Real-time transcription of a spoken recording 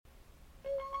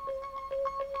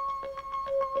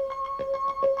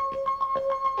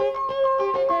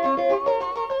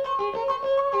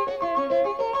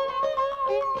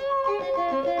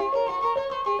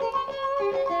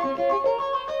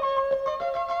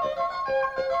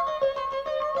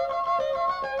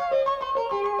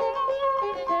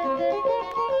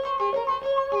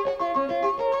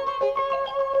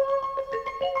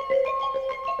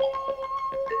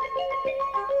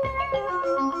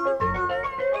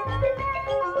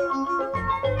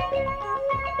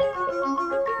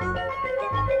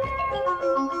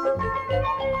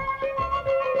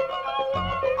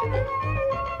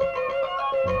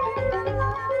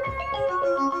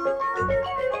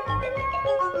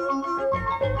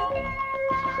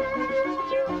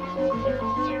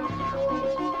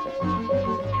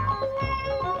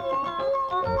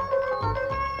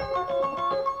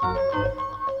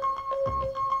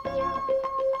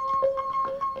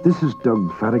This is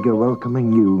Doug Farragher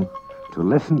welcoming you to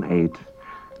Lesson 8,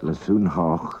 Lesson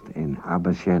Hocht in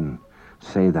ABBYR SHEN,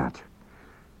 Say That,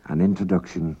 an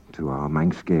introduction to our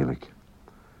Manx Gaelic.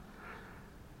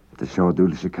 The show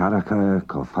dúilse caracha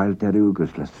có fáilteú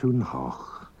gus Lesson Hocht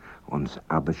ons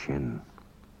ABBYR SHEN.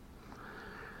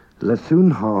 Lesson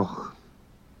Hocht,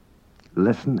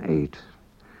 Lesson 8,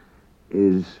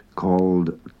 is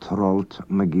called Troailt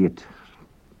mygeayrt.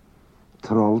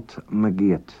 Troailt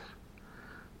mygeayrt.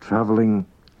 Travelling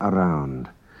around.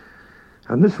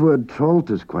 And this word troailt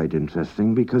is quite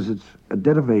interesting because it's a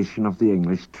derivation of the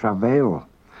English travail.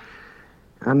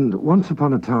 And once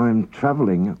upon a time,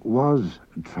 travelling was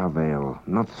travail,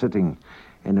 not sitting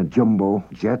in a jumbo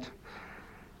jet,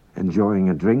 enjoying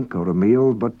a drink or a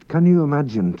meal, but can you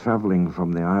imagine travelling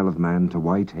from the Isle of Man to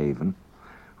Whitehaven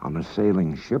on a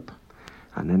sailing ship,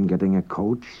 and then getting a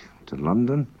coach to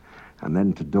London, and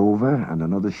then to Dover, and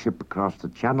another ship across the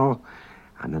Channel,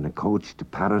 and then a coach to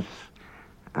Paris,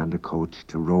 and a coach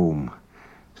to Rome.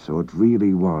 So it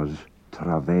really was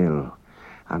travail.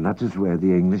 And that is where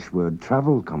the English word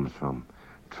travel comes from.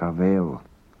 Travail.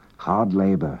 Hard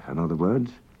labour, in other words.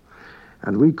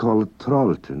 And we call it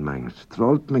Troailt in Manx.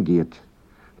 Troailt mygeayrt,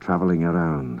 travelling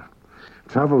around.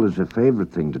 Travel is a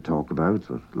favourite thing to talk about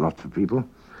with lots of people.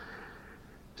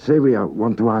 Say we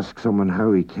want to ask someone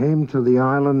how he came to the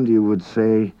island, you would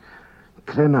say,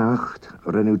 Crenacht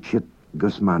renuchit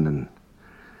Gusmannen.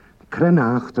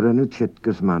 Crenacht renuchit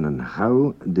Gusmannen.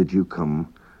 How did you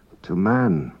come to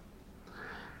man?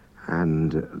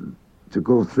 And to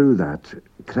go through that,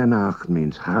 Crenacht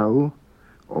means how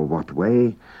or what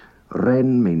way,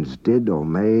 Ren means did or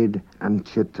made, and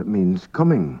chit means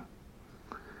coming.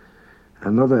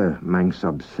 Another Manx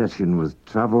obsession with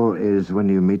travel is when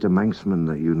you meet a Manxman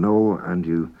that you know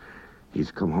and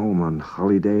he's come home on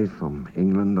holiday from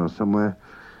England or somewhere.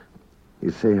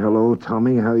 You say, hello,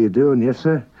 Tommy, how you doing? Yes,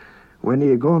 sir. When are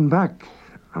you going back?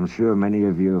 I'm sure many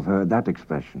of you have heard that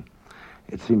expression.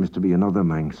 It seems to be another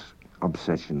Manx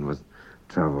obsession with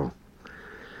travel.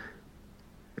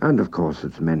 And, of course,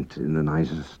 it's meant in the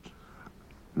nicest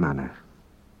manner.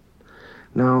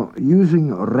 Now,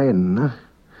 using Ren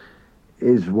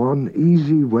is one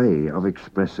easy way of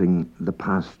expressing the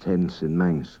past tense in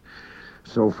Manx.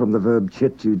 So from the verb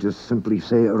chit, you just simply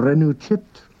say, Renu chit.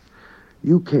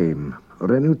 You came.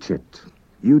 Renu chit.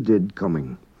 You did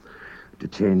coming. To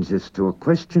change this to a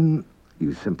question,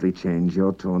 you simply change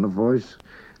your tone of voice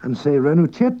and say, Renu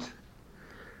chit.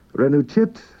 Renu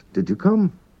chit, did you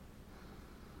come?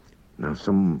 Now,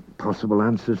 some possible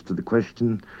answers to the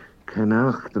question,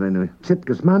 Crenacht renu chit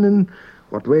Gusmannen.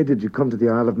 What way did you come to the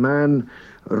Isle of Man?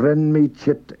 Ren mi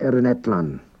chit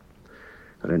etlan.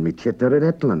 Ren mi chit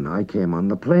etlan. I came on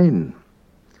the plane.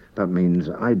 That means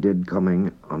I did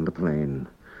coming on the plane.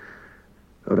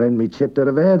 Ren mi chit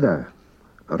veda.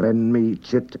 Ren mi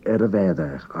chit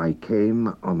veda. I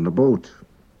came on the boat.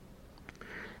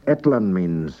 Etlan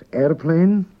means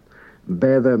airplane.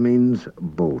 Beda means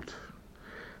boat.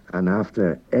 And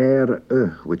after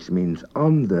which means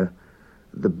on the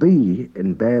B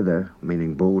in beda,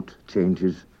 meaning boat,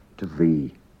 changes to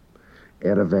V.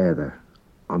 Veda,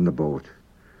 on the boat.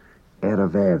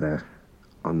 Veda,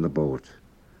 on the boat.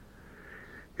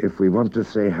 If we want to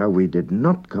say how we did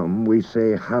not come, we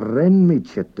say Haren mi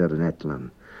chit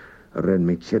etlan. Ren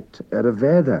mi chit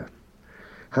veda.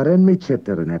 Haren mi chit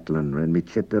etlan. Ren mi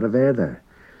chit veda.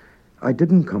 I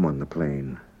didn't come on the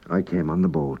plane. I came on the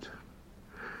boat.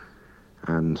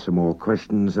 And some more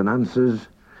questions and answers.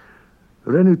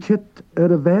 Renu chit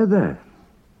veda.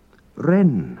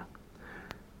 Ren.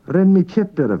 Ren mi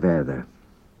chit veda.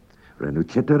 Renu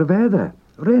chit veda.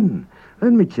 Ren.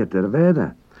 Ren mi chit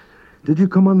veda. Did you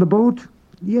come on the boat?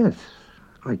 Yes,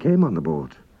 I came on the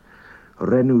boat.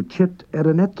 Renu chit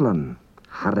etlan.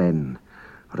 Haren.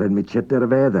 Ren mi chit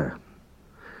veda.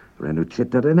 Renu chit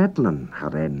etlan.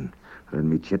 Haren. Ren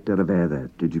mi chit veda.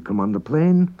 Did you come on the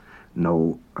plane?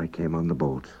 No, I came on the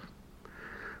boat.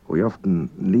 We often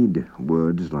need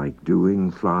words like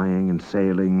doing, flying, and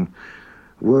sailing,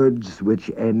 words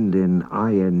which end in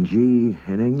ing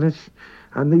in English,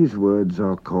 and these words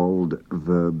are called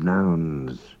verb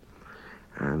nouns.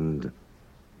 And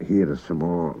here are some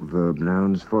more verb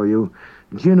nouns for you.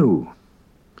 Jinu.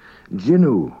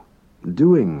 Jinu,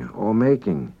 doing or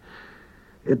making.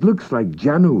 It looks like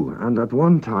Janu, and at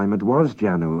one time it was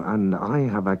Janu, and I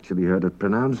have actually heard it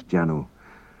pronounced Janu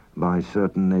by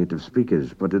certain native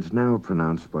speakers, but it's now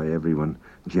pronounced by everyone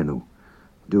Jinu.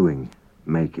 doing,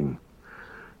 making.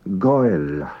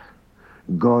 Goil,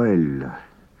 goil,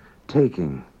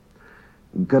 taking.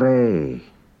 Grey,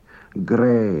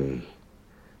 grey,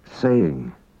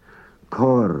 saying.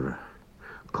 Cor,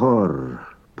 cor,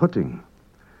 putting.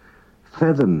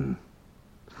 Feathen,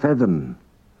 feathen,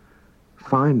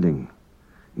 finding.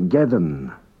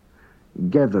 Gethen,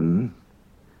 gethen,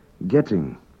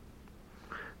 getting.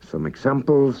 Some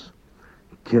examples.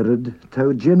 Kirid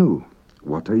tau jinu.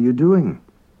 What are you doing?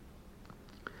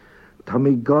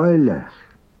 Tommy goile.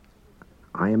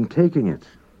 I am taking it.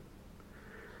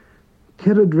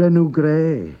 Kirid renu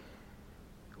grey.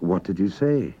 What did you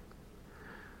say?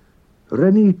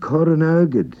 Rennie coran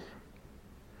ergid.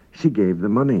 She gave the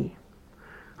money.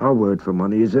 Our word for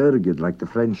money is ergid, like the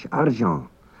French argent,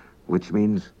 which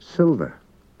means silver.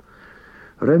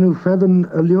 Renu feathen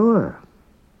allure.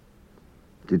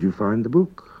 Did you find the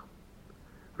book?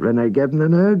 Rene gedden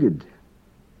an ergid.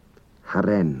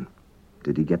 Haren.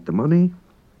 Did he get the money?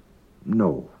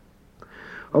 No.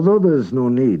 Although there's no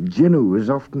need, Jinu is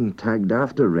often tagged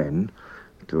after Ren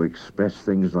to express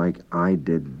things like, I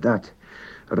did that.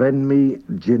 Ren mi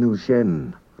Jinu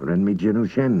Shen. Ren mi Jinu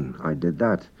Shen. I did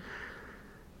that.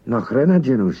 Nach Rena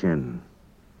Jinu Shen.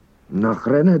 Nach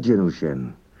Rena Jinu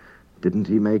Shen. Didn't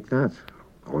he make that?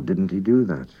 Or didn't he do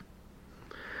that?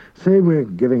 Say we're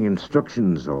giving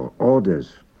instructions or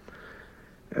orders.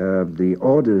 The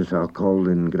orders are called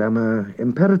in grammar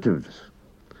imperatives.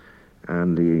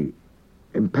 And the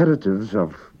imperatives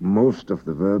of most of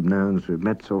the verb nouns we've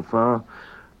met so far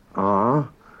are,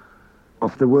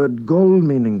 of the word gol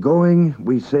meaning going,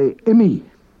 we say imi,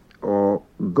 or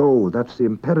go. That's the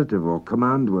imperative or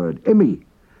command word, imi.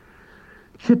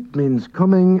 Chit means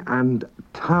coming, and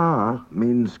tar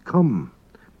means come,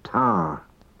 tar.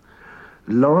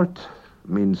 Lort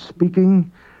means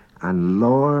speaking, and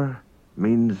lor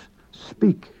means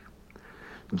speak.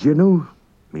 Jinu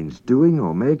means doing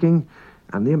or making,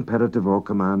 and the imperative or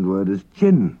command word is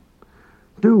jin,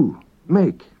 do,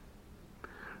 make.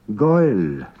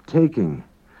 Goil, taking.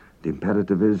 The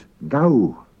imperative is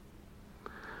gau.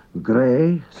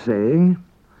 Grey, saying.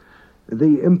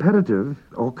 The imperative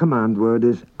or command word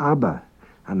is ABBYR,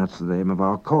 and that's the name of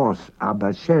our course,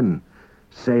 ABBYR SHEN.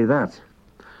 Say that.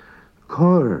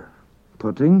 Cur,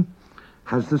 putting,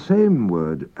 has the same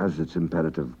word as its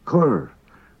imperative. Cur,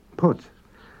 put.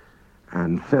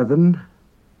 And feathen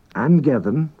and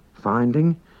gethen,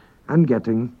 finding and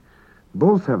getting,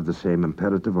 both have the same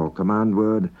imperative or command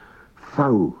word,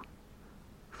 fau,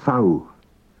 fau.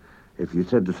 If you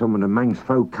said to someone, a Manx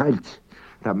fau kalt,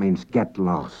 that means get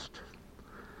lost.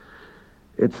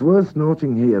 It's worth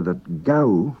noting here that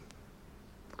gau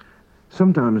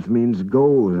sometimes means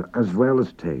go as well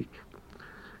as take.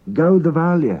 Gau the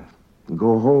valia,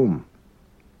 go home.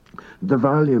 The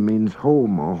valia means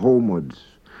home or homewards.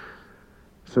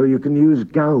 So you can use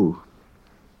gau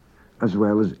as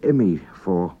well as imi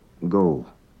for go.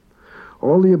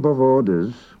 All the above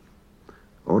orders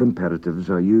or imperatives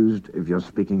are used if you're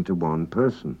speaking to one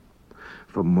person.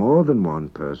 For more than one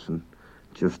person,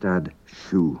 just add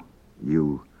shu,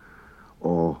 you,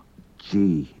 or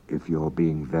G if you're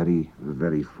being very,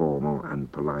 very formal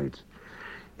and polite.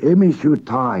 Imi shu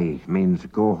tai means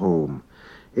go home.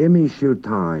 Imi shu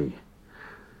tai.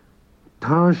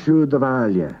 Ta shu the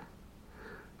valia.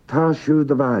 Ta shu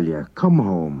the valia. Come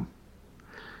home.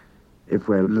 If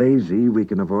we're lazy, we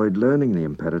can avoid learning the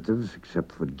imperatives,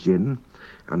 except for jin,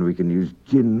 and we can use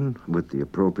jin with the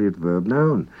appropriate verb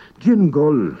noun. Jin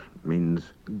gol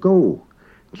means go.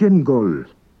 Jin gol,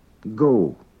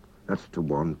 go. That's to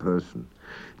one person.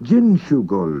 Jin shu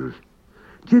gol.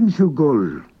 Jin shu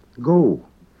gol, go.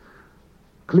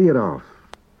 Clear off.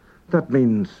 That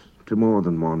means to more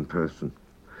than one person.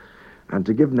 And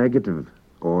to give negative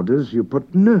orders, you put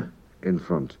n in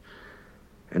front.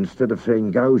 Instead of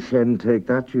saying gao shen, take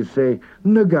that, you say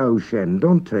n gao shen,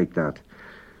 don't take that.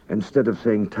 Instead of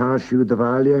saying ta shu the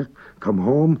valia, come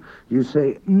home, you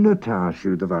say n ta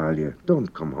shu the valia,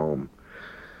 don't come home.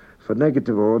 For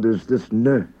negative orders, this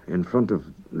n in front of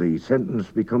the sentence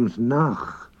becomes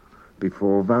nach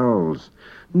before vowels.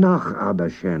 Nach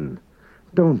ABBYR SHEN.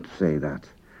 Don't say that.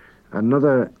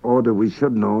 Another order we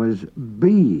should know is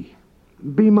be.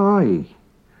 Be my.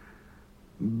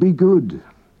 Be good.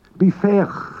 Be fair.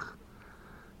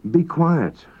 Be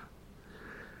quiet.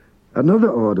 Another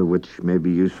order which may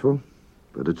be useful,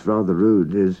 but it's rather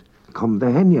rude, is come the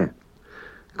henya.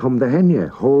 Come the henya.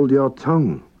 Hold your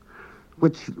tongue.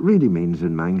 Which really means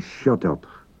in Manx, shut up.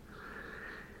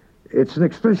 It's an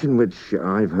expression which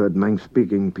I've heard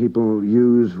Manx-speaking people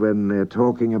use when they're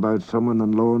talking about someone,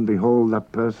 and lo and behold,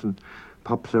 that person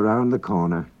pops around the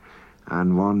corner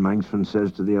And one Manxman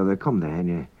says to the other, come the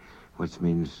henne, which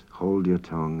means hold your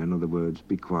tongue. In other words,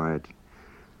 be quiet.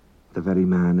 The very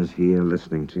man is here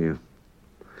listening to you.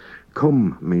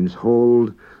 Come means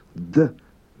hold, the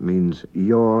means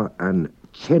your, and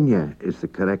chenya is the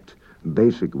correct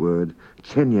basic word.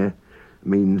 Chenya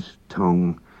means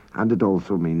tongue, and it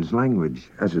also means language,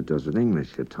 as it does in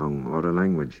English, a tongue or a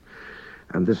language.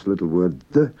 And this little word,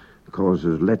 the,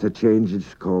 causes letter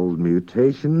changes called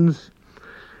mutations.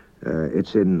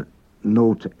 It's in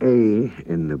note A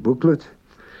in the booklet,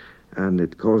 and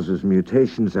it causes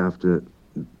mutations after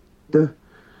the.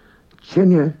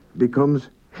 Chenya becomes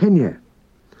henya.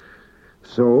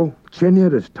 So,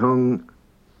 chenya is tongue,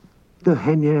 the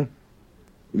henya,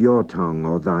 your tongue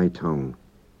or thy tongue.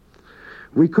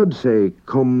 We could say,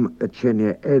 come a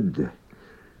chenya ed,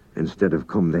 instead of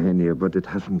come the henya, but it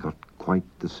hasn't got quite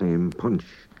the same punch.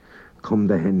 Come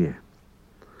the henya.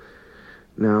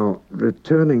 Now,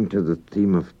 returning to the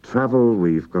theme of travel,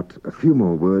 we've got a few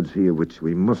more words here which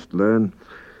we must learn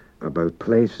about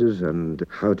places and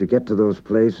how to get to those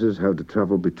places, how to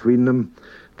travel between them.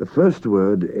 The first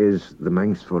word is the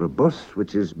Manx for a bus,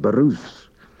 which is barus.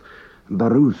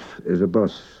 Barus is a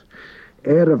bus.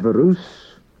 Era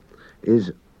barus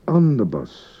is on the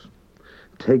bus.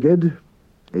 Tigid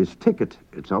is ticket.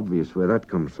 It's obvious where that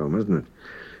comes from, isn't it?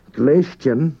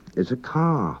 Glacian is a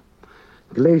car.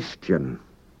 Glacian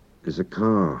is a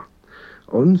car.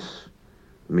 Uns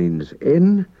means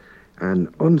in,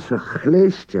 and unse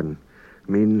glacian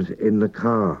means in the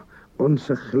car.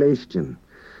 Unse glacian.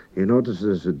 You notice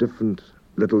there's a different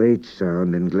little H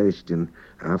sound in glacian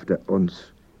after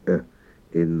uns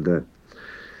in the.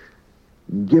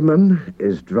 Gimmen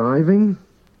is driving.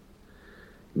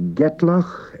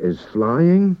 Getlach is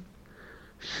flying.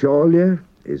 Sjolje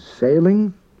is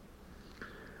sailing.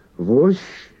 Vosh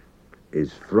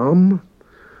is from.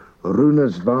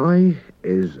 Runasvai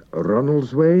is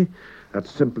Ronald's way.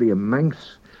 That's simply a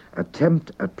Manx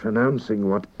attempt at pronouncing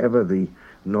whatever the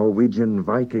Norwegian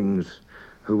Vikings,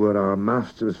 who were our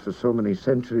masters for so many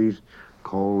centuries,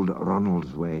 called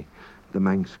Ronald's way. The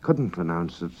Manx couldn't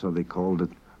pronounce it, so they called it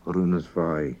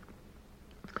Runasvai.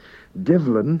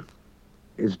 Divlin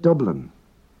is Dublin.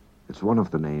 It's one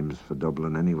of the names for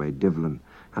Dublin anyway, Divlin.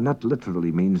 And that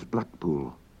literally means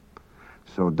Blackpool.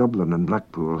 So Dublin and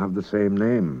Blackpool have the same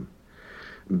name.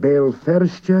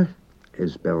 Belferste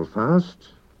is Belfast.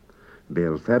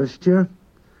 Belferste.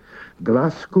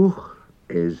 Glasgow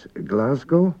is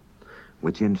Glasgow,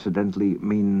 which incidentally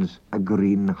means a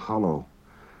green hollow.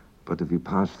 But if you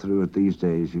pass through it these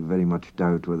days, you very much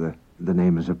doubt whether the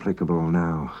name is applicable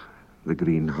now, the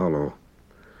Green Hollow.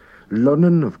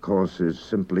 London, of course, is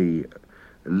simply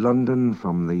London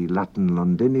from the Latin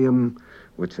Londinium,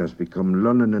 which has become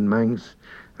Lunnon in Manx,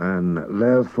 and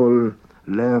Lerful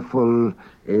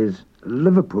is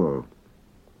Liverpool.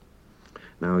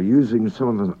 Now, using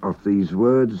some of these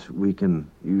words, we can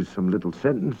use some little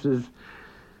sentences.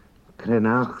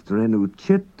 Krenacht renu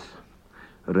chit,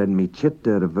 ren mi chit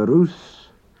der verus.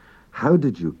 How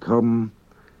did you come?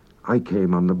 I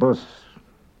came on the bus.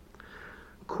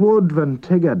 Quod van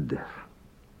tigad,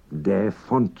 de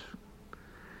font.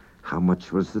 How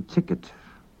much was the ticket?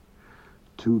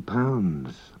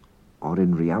 £2, or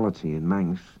in reality, in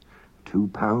Manx,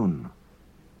 £2.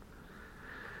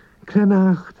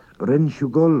 Krenacht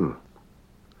renshugol.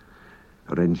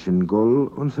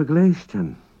 Renshengol unser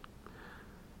Gleischten.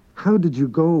 How did you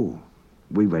go?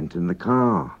 We went in the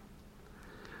car.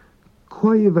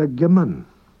 Quoiva gimman.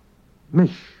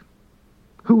 Mish.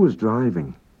 Who was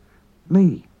driving?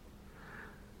 Me.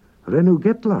 Renu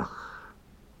getlach.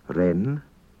 Ren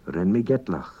mi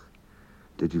getlach.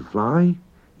 Did you fly?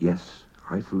 Yes,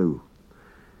 I flew.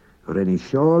 Reni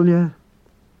sjolje.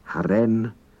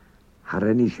 Haren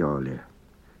sjolje.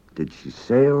 Did she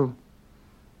sail?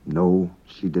 No,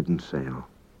 she didn't sail.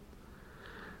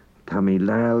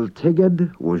 Tamilal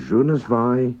tigad was Jonas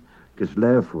vai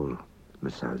geslerful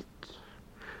misalt.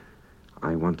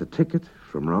 I want a ticket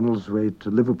from Ronald's Way to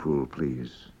Liverpool,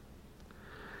 please.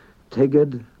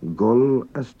 Tigad gull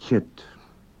as chit.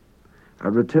 A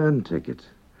return ticket,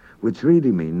 which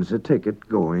really means a ticket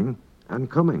going and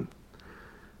coming.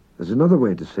 There's another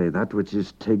way to say that, which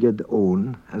is tigad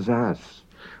own as ass,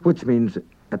 which means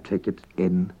a ticket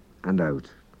in and out.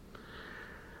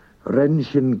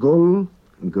 Renshin gull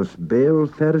gus bail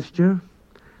ferstje,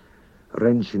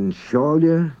 Renshin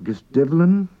sjolje gus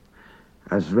divlin,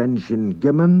 as Renshin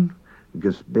gimmen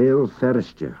gus bail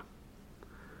ferstje.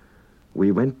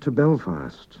 We went to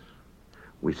Belfast.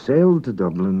 We sailed to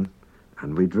Dublin,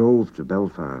 and we drove to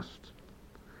Belfast.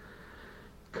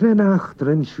 Krenacht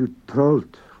Renshu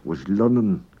Troailt was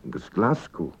London gus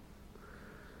Glasgow.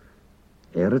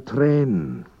 a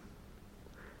train.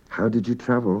 How did you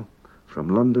travel from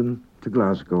London to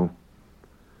Glasgow?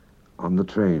 On the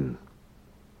train.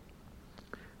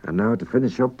 And now to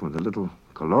finish up with a little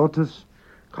collotus,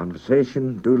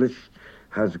 conversation, Dúlis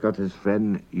has got his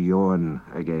friend Ewan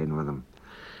again with him.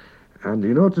 And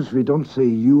you notice we don't say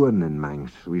Ewan in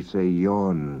Manx, we say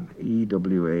Ewan.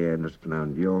 E-W-A-N is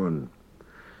pronounced Ewan.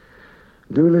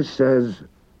 Dúlis says,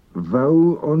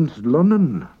 Wou ons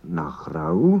Lonnen nach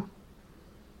rau?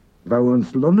 Wou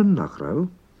ons Lonnen nach rau?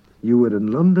 You were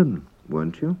in London,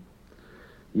 weren't you?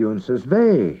 Ewan says,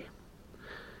 Ve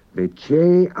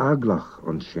che aglach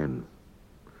on SHEN.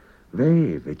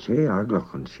 Ve che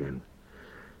aglach on SHEN.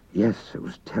 Yes, it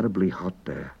was terribly hot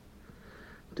there.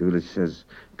 Dúlis says,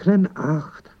 Cren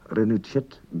acht renu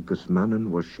chit gus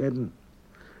mannen was sheden.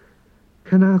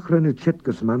 Cren acht renu chit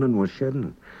gus mannen was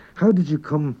sheden. How did you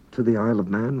come to the Isle of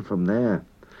Man from there?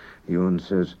 Ewan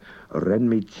says, Ren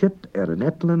me chit an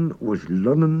etlen was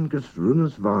lunnen gus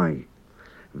runas vai.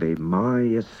 Ve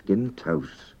my skin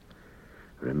taus.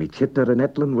 Ren me chit an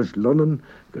etlen was lunnen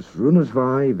gus runas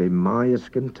vai. Ve my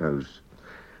skin taus.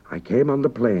 I came on the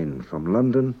plane from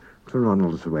London to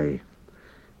Ronaldsway.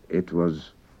 It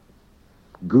was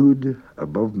good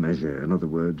above measure. In other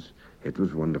words, it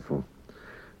was wonderful.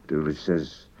 Dúlis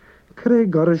says,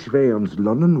 Craig Gorish ve ons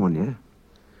London, won ye?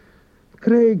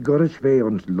 Craig Gorish ve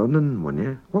ons London, won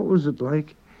ye? What was it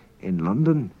like in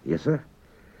London, yes, sir?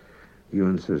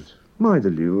 Ewan says, My the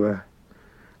lure,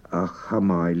 ach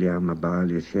hamai liam a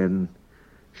balia shen,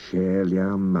 share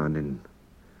liam manin.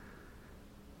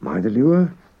 My the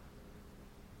lure,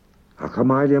 ach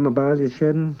hamai liam a balia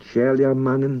shen, share liam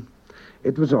manin.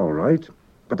 It was all right,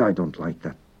 but I don't like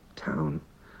that town.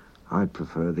 I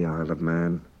prefer the Isle of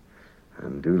Man.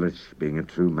 And Dúlis, being a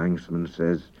true Manxman,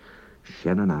 says,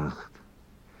 Shenanacht.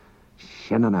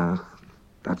 Shenanacht.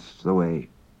 That's the way.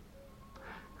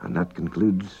 And that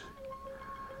concludes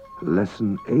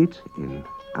Lesson 8 in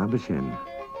ABBYR.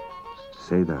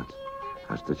 Say that.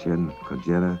 As the Shen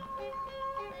Kojera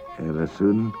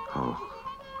Elesun Hoch.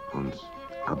 Ons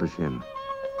ABBYR.